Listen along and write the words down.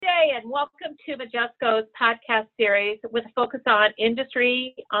and welcome to Majesco's podcast series with a focus on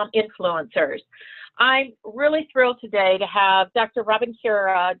industry influencers. I'm really thrilled today to have Dr. Robin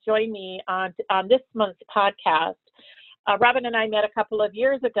Kiera join me on this month's podcast. Robin and I met a couple of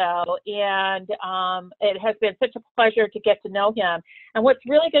years ago, and it has been such a pleasure to get to know him. And what's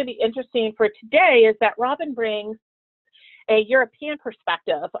really going to be interesting for today is that Robin brings a European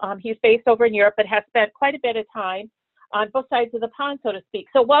perspective. He's based over in Europe, but has spent quite a bit of time on both sides of the pond, so to speak.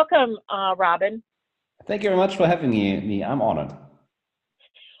 So welcome, Robin. Thank you very much for having me. I'm honored.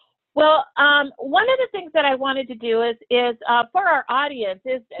 Well, one of the things that I wanted to do is for our audience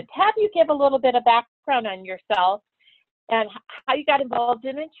is have you give a little bit of background on yourself and how you got involved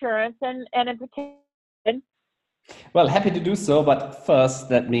in insurance and in particular. Well, happy to do so, but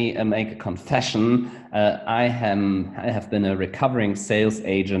first let me make a confession. I have been a recovering sales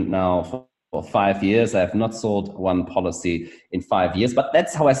agent now for 5 years. I have not sold one policy in 5 years, but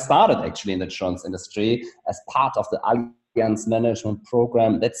that's how I started actually in the insurance industry as part of the Allianz management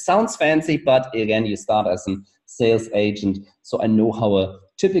program. That sounds fancy, but again, you start as a sales agent, so I know how a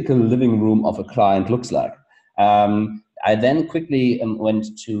typical living room of a client looks like. I then quickly went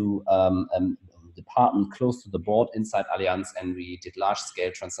to a department close to the board inside Allianz, and we did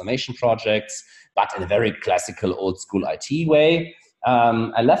large-scale transformation projects, but in a very classical old-school IT way.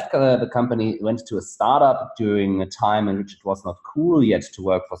 I left the company, went to a startup during a time in which it was not cool yet to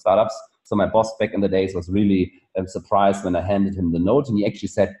work for startups. So my boss back in the days was really surprised when I handed him the note, and he actually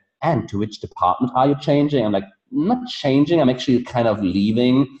said, "And to which department are you changing?" I'm like, "Not changing, I'm actually kind of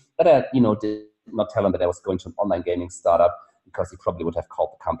leaving." But I did not tell him that I was going to an online gaming startup because he probably would have called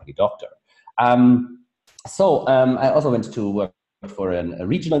the company doctor. I also went to work for a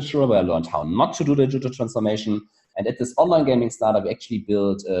regional insurer where I learned how not to do the digital transformation. And at this online gaming startup, we actually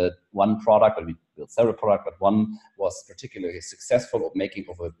built one product, or we built several products, but one was particularly successful, making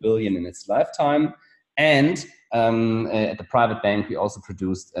over $1 billion in its lifetime. And at the private bank, we also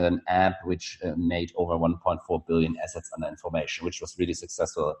produced an app which made over 1.4 billion assets under information, which was really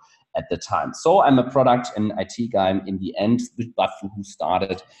successful at the time. So I'm a product and IT guy in the end, but who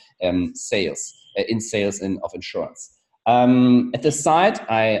started sales of insurance. At the side,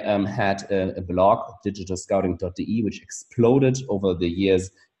 I had a blog, digitalscouting.de, which exploded over the years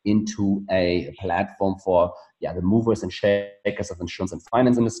into a platform for the movers and shakers of insurance and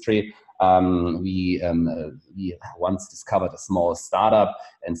finance industry. We once discovered a small startup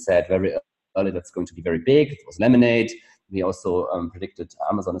and said very early that's going to be very big. It was Lemonade. We also predicted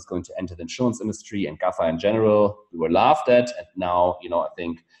Amazon is going to enter the insurance industry and GAFA in general. We were laughed at, and now I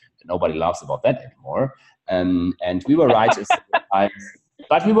think nobody laughs about that anymore. And we were right several times,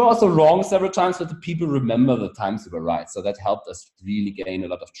 but we were also wrong several times, but the people remember the times we were right. So that helped us really gain a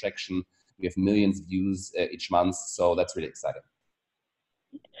lot of traction. We have millions of views each month, so that's really exciting.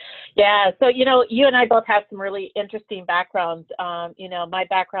 Yeah, so you and I both have some really interesting backgrounds. My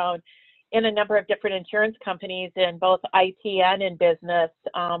background in a number of different insurance companies in both IT and in business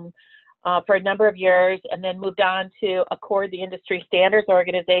for a number of years, and then moved on to Accord, the industry standards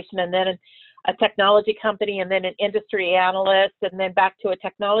organization, and then a technology company, and then an industry analyst, and then back to a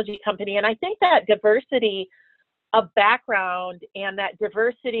technology company. And I think that diversity of background and that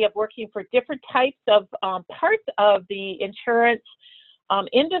diversity of working for different types of parts of the insurance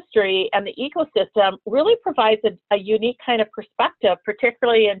industry and the ecosystem really provides a unique kind of perspective,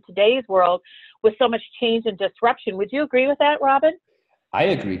 particularly in today's world with so much change and disruption. Would you agree with that, Robin? I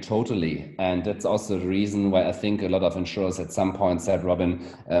agree totally. And that's also the reason why I think a lot of insurers at some point said, "Robin,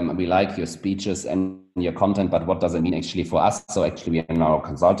 we like your speeches and your content, but what does it mean actually for us?" So actually we are now a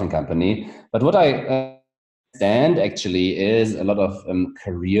consulting company. But what I understand actually is a lot of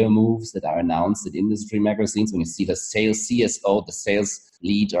career moves that are announced in industry magazines. When you see the sales CSO, the sales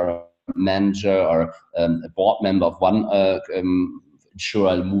lead or manager or a board member of one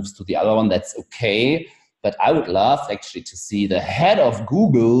insurer moves to the other one, that's okay. But I would love actually to see the head of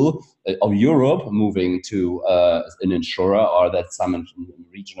Google of Europe moving to an insurer, or that some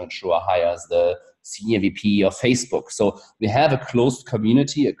regional insurer hires the senior VP of Facebook. So we have a closed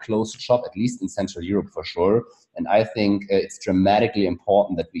community, a closed shop, at least in Central Europe for sure. And I think it's dramatically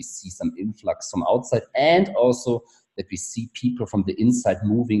important that we see some influx from outside, and also that we see people from the inside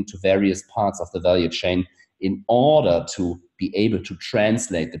moving to various parts of the value chain in order to be able to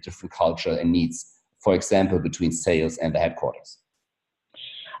translate the different culture and needs, for example, between sales and the headquarters.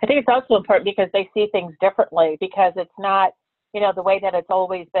 I think it's also important because they see things differently, because it's not, the way that it's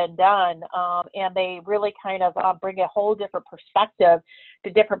always been done. And they really kind of bring a whole different perspective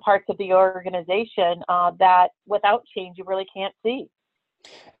to different parts of the organization that without change, you really can't see.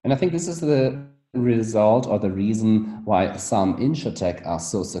 And I think this is the result or the reason why some InsurTech are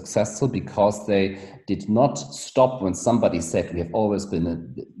so successful, because they did not stop when somebody said we have always done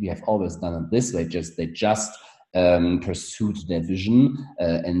it this way. They just pursued their vision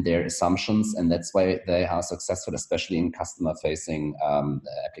and their assumptions, and that's why they are successful, especially in customer-facing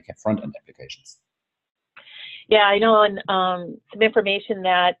front-end applications. Yeah, I know, and some information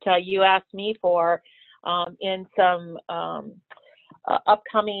that you asked me for in some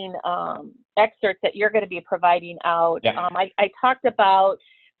upcoming excerpts that you're going to be providing out. Yeah. I talked about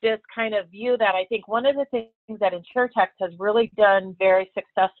this kind of view that I think one of the things that InsurTechs has really done very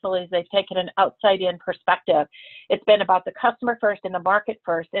successfully is they've taken an outside-in perspective. It's been about the customer first and the market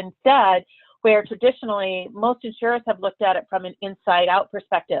first, instead, where traditionally most insurers have looked at it from an inside-out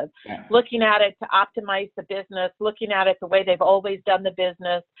perspective, looking at it to optimize the business, looking at it the way they've always done the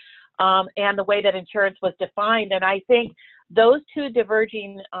business, and the way that insurance was defined. And I think those two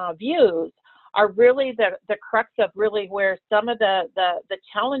diverging views are really the crux of really where some of the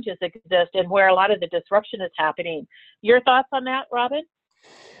challenges exist and where a lot of the disruption is happening. Your thoughts on that, Robin?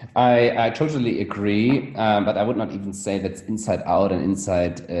 I totally agree, but I would not even say that's inside out and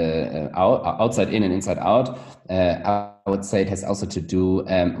inside out, outside in and inside out. I would say it has also to do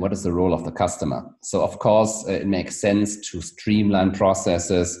what is the role of the customer. So of course it makes sense to streamline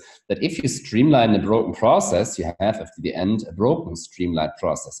processes. That if you streamline a broken process, you have at the end a broken streamlined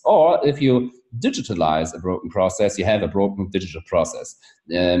process. Or if you digitalize a broken process, you have a broken digital process.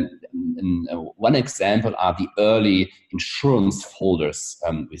 One example are the early insurance folders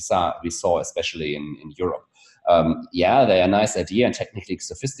we saw especially in Europe. They are a nice idea and technically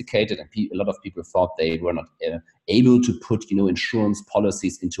sophisticated, and a lot of people thought they were not able to put insurance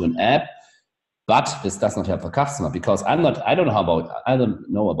policies into an app. But this does not help the customer, because I don't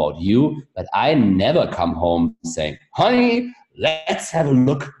know about you, but I never come home saying, honey, let's have a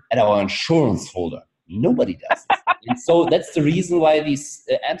look at our insurance folder. Nobody does this. And so that's the reason why these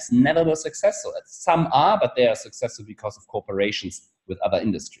apps never were successful. Some are, but they are successful because of cooperations with other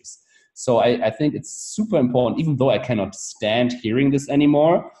industries. So I think it's super important, even though I cannot stand hearing this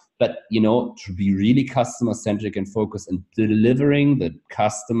anymore, but to be really customer centric and focused and delivering the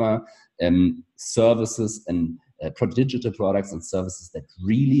customer services and digital products and services that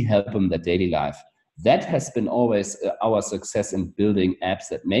really help them in their daily life. That has been always our success in building apps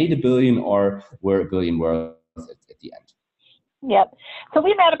that made $1 billion or were $1 billion worth at the end. Yep. So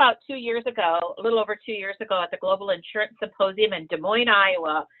we met about 2 years ago, a little over 2 years ago, at the Global Insurance Symposium in Des Moines,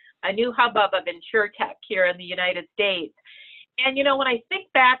 Iowa, a new hubbub of InsurTech here in the United States. And, when I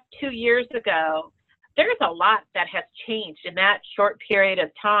think back 2 years ago, there's a lot that has changed in that short period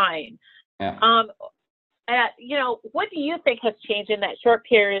of time. Yeah. What do you think has changed in that short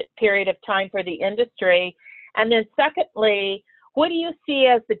period of time for the industry? And then secondly, what do you see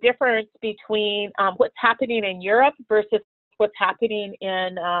as the difference between what's happening in Europe versus what's happening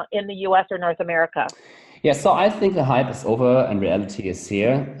in the US or North America? Yeah, so I think the hype is over and reality is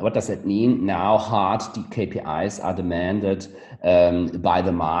here. What does that mean? Now hard KPIs are demanded by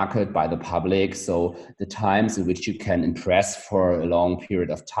the market, by the public. So the times in which you can impress for a long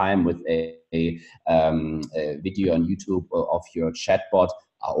period of time with a video on YouTube of your chatbot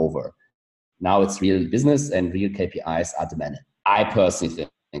are over. Now it's real business and real KPIs are demanded. I personally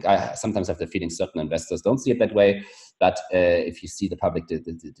think, I sometimes have the feeling certain investors don't see it that way, but if you see the public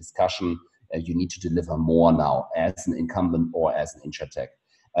discussion, you need to deliver more now as an incumbent or as an InsurTech.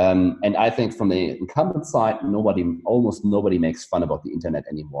 And I think from the incumbent side, almost nobody makes fun about the internet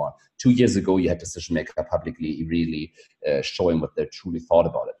anymore. 2 years ago, you had decision maker publicly really showing what they truly thought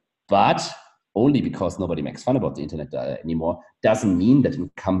about it. But only because nobody makes fun about the internet anymore doesn't mean that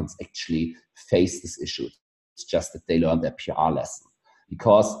incumbents actually face this issue. It's just that they learned their PR lesson.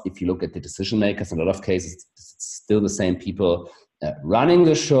 Because if you look at the decision makers, in a lot of cases, it's still the same people running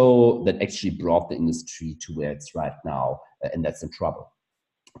the show that actually brought the industry to where it's right now, and that's in trouble.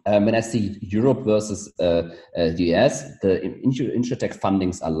 When I see Europe versus the US, the InsurTech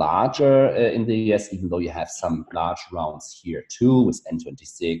fundings are larger in the US, even though you have some large rounds here too, with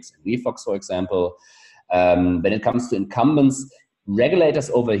N26 and WeFox, for example. When it comes to incumbents,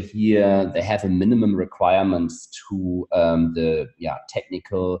 regulators over here, they have a minimum requirements to the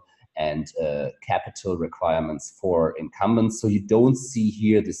technical and capital requirements for incumbents. So you don't see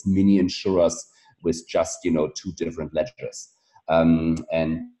here this mini insurers with just, 2 different ledgers. So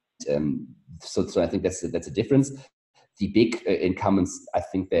I think that's a difference. The big incumbents, I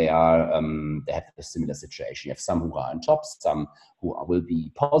think they have a similar situation. You have some who are on top, some who will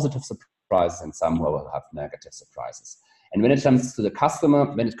be positive surprises, and some who will have negative surprises. And when it comes to the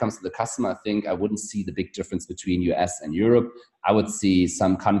customer, I think I wouldn't see the big difference between US and Europe. I would see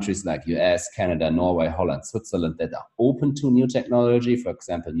some countries like US, Canada, Norway, Holland, Switzerland that are open to new technology, for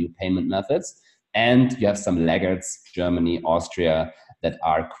example, new payment methods. And you have some laggards, Germany, Austria, that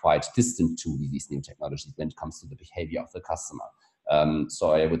are quite distant to these new technologies when it comes to the behavior of the customer.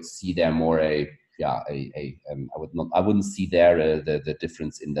 So I would see there more I wouldn't see there the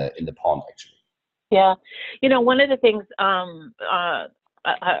difference in the pond actually. Yeah, one of the things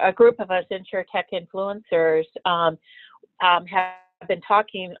a group of us InsurTech influencers have been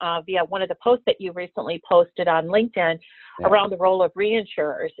talking via one of the posts that you recently posted on LinkedIn around the role of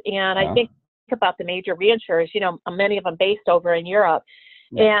reinsurers. And I think about the major reinsurers, many of them based over in Europe.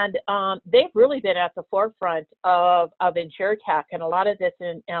 And they've really been at the forefront of InsurTech and a lot of this,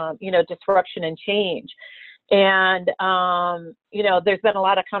 disruption and change. And, there's been a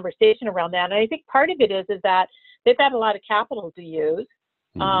lot of conversation around that. And I think part of it is that they've got a lot of capital to use,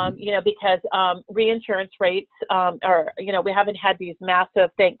 because reinsurance rates we haven't had these massive,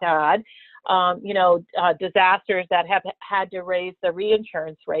 thank God, disasters that have had to raise the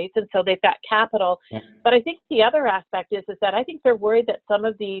reinsurance rates. And so they've got capital. Yeah. But I think the other aspect is that I think they're worried that some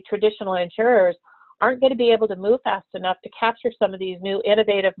of the traditional insurers aren't going to be able to move fast enough to capture some of these new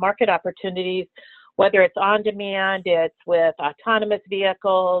innovative market opportunities, whether it's on demand, it's with autonomous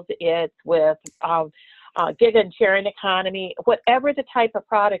vehicles, it's with gig and sharing economy, whatever the type of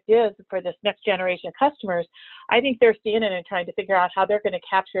product is for this next generation of customers. I think they're seeing it and trying to figure out how they're going to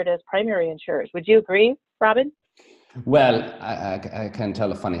capture it as primary insurers. Would you agree, Robin? Well, I can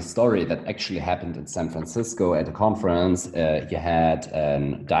tell a funny story that actually happened in San Francisco at a conference. You had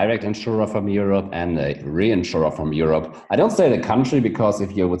a direct insurer from Europe and a reinsurer from Europe. I don't say the country because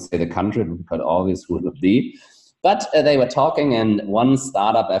if you would say the country, it would be quite obvious who it would be. But they were talking, and one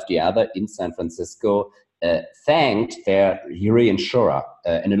startup after the other in San Francisco thanked their reinsurer.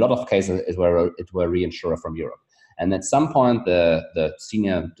 In a lot of cases, it were reinsurer from Europe. And at some point, the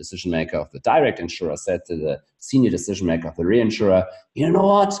senior decision maker of the direct insurer said to the senior decision maker of the reinsurer, you know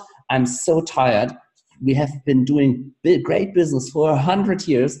what? I'm so tired. We have been doing great business for 100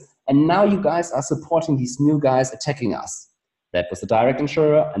 years, and now you guys are supporting these new guys attacking us. That was the direct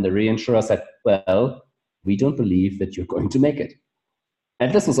insurer, and the reinsurer said, well, we don't believe that you're going to make it.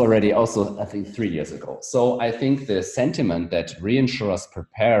 And this was already also, I think, 3 years ago. So I think the sentiment that reinsurers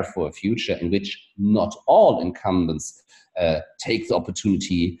prepare for a future in which not all incumbents take the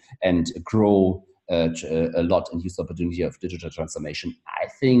opportunity and grow a lot and use the opportunity of digital transformation, I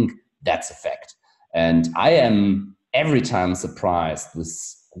think that's a fact. And I am every time surprised with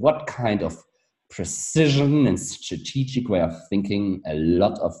what kind of precision and strategic way of thinking a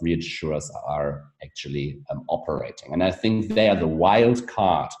lot of reinsurers are actually operating. And I think they are the wild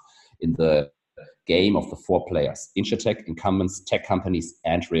card in the game of the four players: InsurTech, incumbents, tech companies,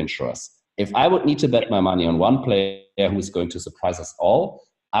 and reinsurers. If I would need to bet my money on one player who is going to surprise us all,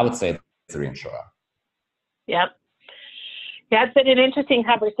 I would say it's a reinsurer. Yep. Yeah, it's been an interesting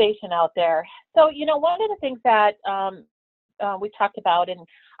conversation out there. So, one of the things that we talked about, and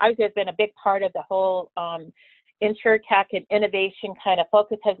obviously has been a big part of the whole InsurTech and innovation kind of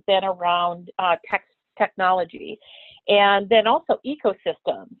focus, has been around technology, and then also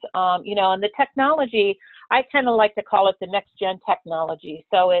ecosystems. And the technology, I kind of like to call it the next gen technology.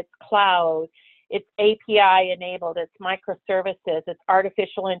 So it's cloud, it's API enabled, it's microservices, it's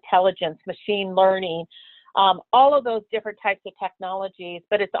artificial intelligence, machine learning, all of those different types of technologies.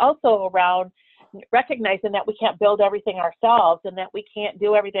 But it's also around recognizing that we can't build everything ourselves and that we can't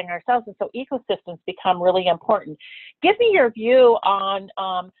do everything ourselves. And so ecosystems become really important. Give me your view on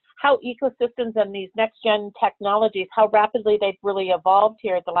how ecosystems and these next gen technologies, how rapidly they've really evolved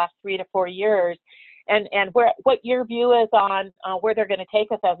here the last 3 to 4 years, and what your view is on where they're going to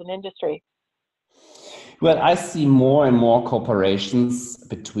take us as an industry. Well, I see more and more cooperations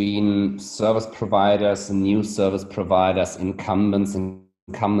between service providers and new service providers, incumbents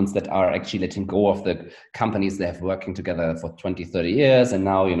that are actually letting go of the companies they have working together for 20, 30 years and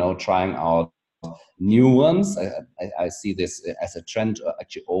now, trying out new ones. I see this as a trend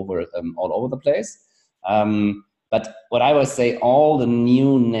actually all over the place. But what I would say, all the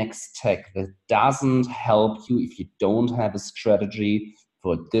new next tech that doesn't help you if you don't have a strategy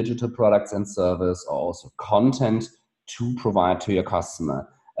for digital products and service, or also content to provide to your customer.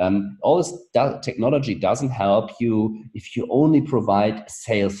 All this technology doesn't help you if you only provide a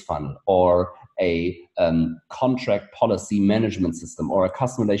sales funnel or a contract policy management system or a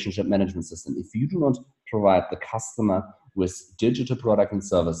customer relationship management system. If you do not provide the customer with digital product and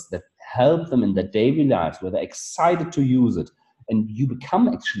service that help them in their daily lives, where they're excited to use it, and you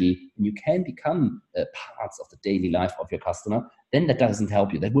can become parts of the daily life of your customer, then that doesn't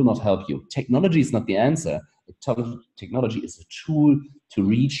help you. That will not help you. Technology is not the answer. Technology is a tool to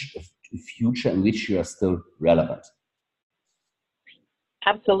reach a future in which you are still relevant.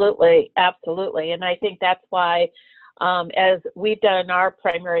 Absolutely, absolutely. And I think that's why, as we've done our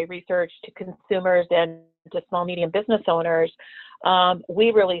primary research to consumers and to small, medium business owners,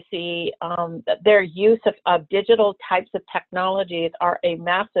 we really see that their use of digital types of technologies are a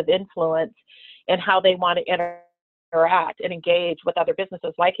massive influence in how they want to interact and engage with other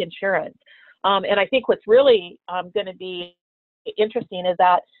businesses like insurance. And I think what's really going to be interesting is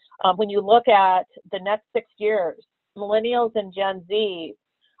that when you look at the next 6 years, millennials and Gen Z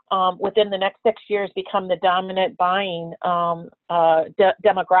within the next 6 years become the dominant buying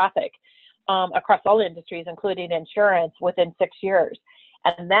demographic across all industries, including insurance, within 6 years.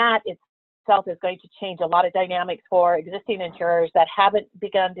 And that itself is going to change a lot of dynamics for existing insurers that haven't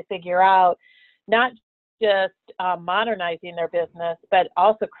begun to figure out not just modernizing their business, but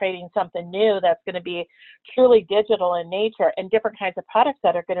also creating something new that's going to be truly digital in nature, and different kinds of products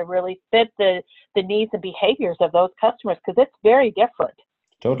that are going to really fit the needs and behaviors of those customers, because it's very different.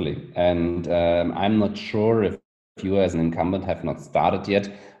 Totally. And I'm not sure if you as an incumbent have not started yet,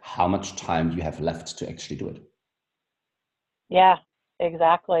 how much time you have left to actually do it. Yeah,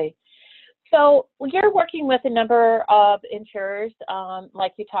 exactly. So you're working with a number of insurers,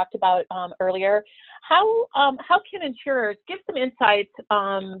 like you talked about earlier. How can insurers give some insights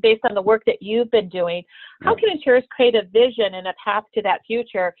based on the work that you've been doing? How can insurers create a vision and a path to that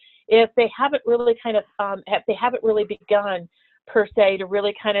future if they haven't really begun per se to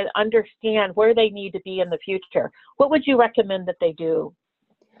really kind of understand where they need to be in the future? What would you recommend that they do?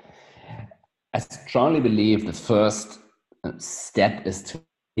 I strongly believe the first step is to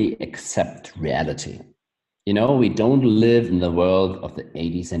accept reality. You know, we don't live in the world of the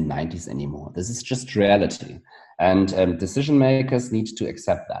 80s and 90s anymore. This is just reality. And decision makers need to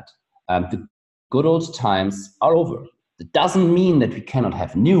accept that. The good old times are over. It doesn't mean that we cannot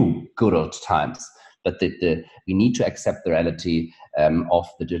have new good old times, but we need to accept the reality of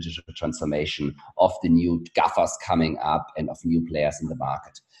the digital transformation, of the new GAFAs coming up, and of new players in the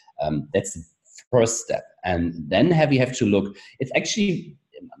market. That's the first step. And then we have to look. It's actually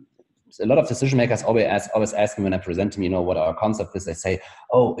a lot of decision makers always ask me when I present them, what our concept is. They say,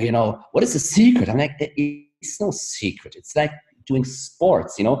 "Oh, what is the secret?" I'm like, it's no secret. It's like doing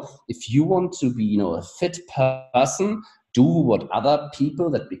sports. If you want to be, a fit person, do what other people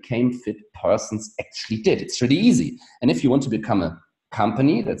that became fit persons actually did. It's really easy. And if you want to become a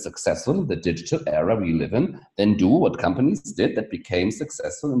company that's successful in the digital era we live in, then do what companies did that became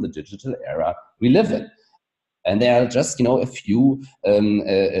successful in the digital era we live in. And there are just, a few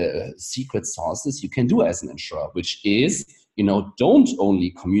secret sauces you can do as an insurer, which is, don't only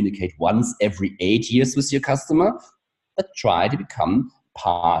communicate once every 8 years with your customer, but try to become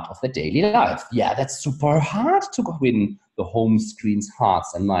part of their daily life. Yeah, that's super hard to win the home screen's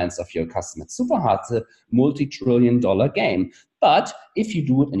hearts and minds of your customers. It's super hard. It's a multi-trillion-dollar game. But if you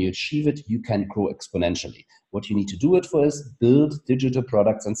do it and you achieve it, you can grow exponentially. What you need to do it for is build digital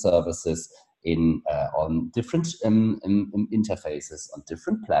products and services on different interfaces, on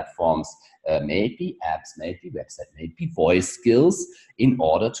different platforms, may it be apps, may it be website, may it be voice skills, in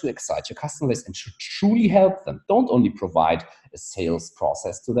order to excite your customer base and to truly help them. Don't only provide a sales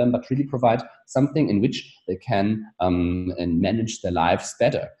process to them, but really provide something in which they can and manage their lives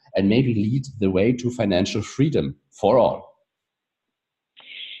better, and maybe lead the way to financial freedom for all.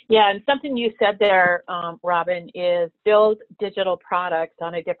 Yeah, and something you said there, Robin, is build digital products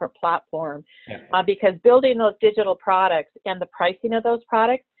on a different platform. Yeah. Because building those digital products and the pricing of those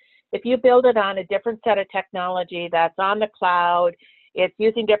products, if you build it on a different set of technology that's on the cloud, it's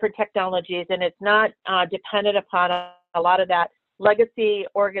using different technologies, and it's not dependent upon a lot of that legacy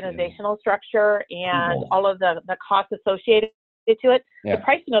organizational structure and all of the costs associated to it, the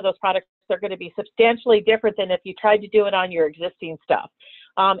pricing of those products are going to be substantially different than if you tried to do it on your existing stuff.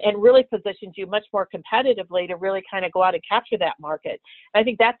 And really positions you much more competitively to really kind of go out and capture that market. And I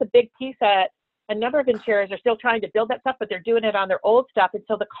think that's a big piece that a number of insurers are still trying to build that stuff, but they're doing it on their old stuff. And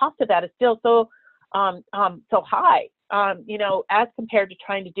so the cost of that is still so high, as compared to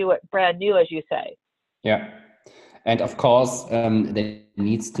trying to do it brand new, as you say. Yeah. And of course, there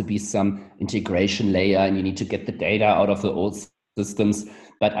needs to be some integration layer, and you need to get the data out of the old systems.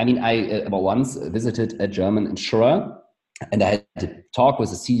 But I mean, I once visited a German insurer, and I had to talk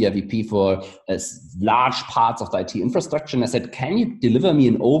with a senior VP for large parts of the IT infrastructure. And I said, "Can you deliver me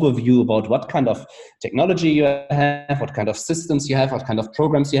an overview about what kind of technology you have, what kind of systems you have, what kind of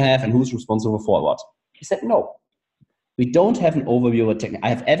programs you have, and who's responsible for what?" He said, "No." We don't have an overview of technique. I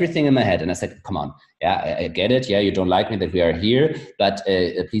have everything in my head. And I said, come on, yeah, I get it. Yeah, you don't like me that we are here, but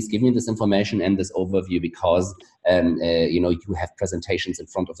please give me this information and this overview because, you have presentations in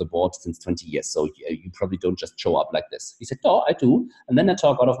front of the board since 20 years. So you probably don't just show up like this. He said, no, I do. And then I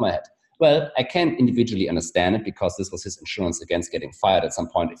talk out of my head. Well, I can individually understand it because this was his insurance against getting fired at some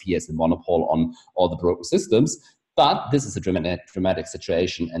point if he has a monopole on all the broken systems. But this is a dramatic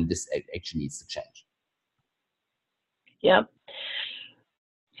situation and this actually needs to change. Yep.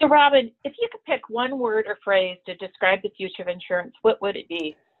 So Robin, if you could pick one word or phrase to describe the future of insurance, what would it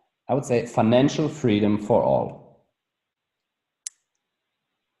be? I would say financial freedom for all.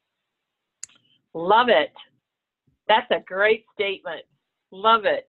 Love it. That's a great statement. Love it.